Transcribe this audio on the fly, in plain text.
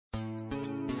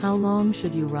How long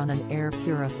should you run an air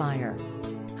purifier?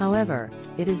 However,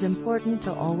 it is important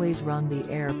to always run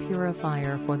the air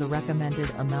purifier for the recommended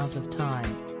amount of time.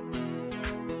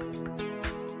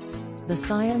 The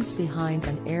science behind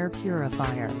an air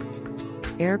purifier.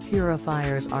 Air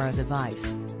purifiers are a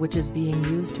device, which is being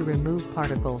used to remove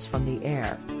particles from the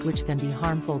air, which can be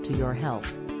harmful to your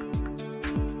health.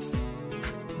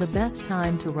 The best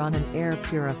time to run an air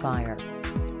purifier.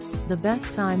 The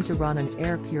best time to run an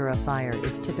air purifier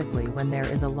is typically when there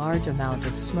is a large amount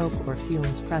of smoke or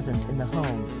fumes present in the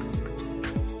home.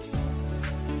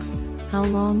 How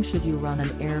long should you run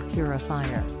an air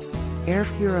purifier? Air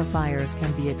purifiers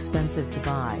can be expensive to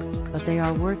buy, but they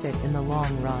are worth it in the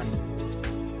long run.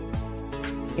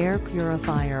 Air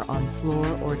purifier on floor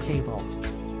or table.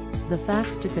 The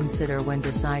facts to consider when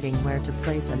deciding where to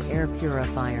place an air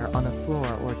purifier on a floor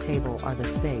or table are the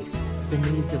space, the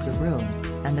needs of the room,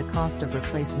 and the cost of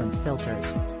replacement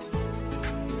filters.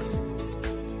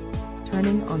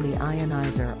 Turning on the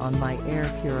ionizer on my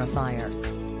air purifier.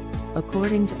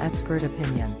 According to expert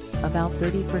opinion, about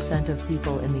 30% of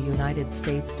people in the United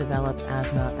States develop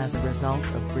asthma as a result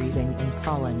of breathing in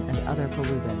pollen and other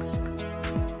pollutants.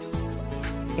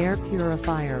 Air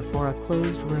purifier for a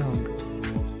closed room.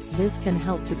 This can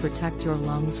help to protect your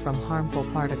lungs from harmful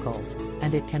particles,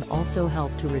 and it can also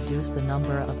help to reduce the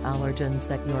number of allergens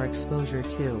that you're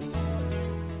exposed to.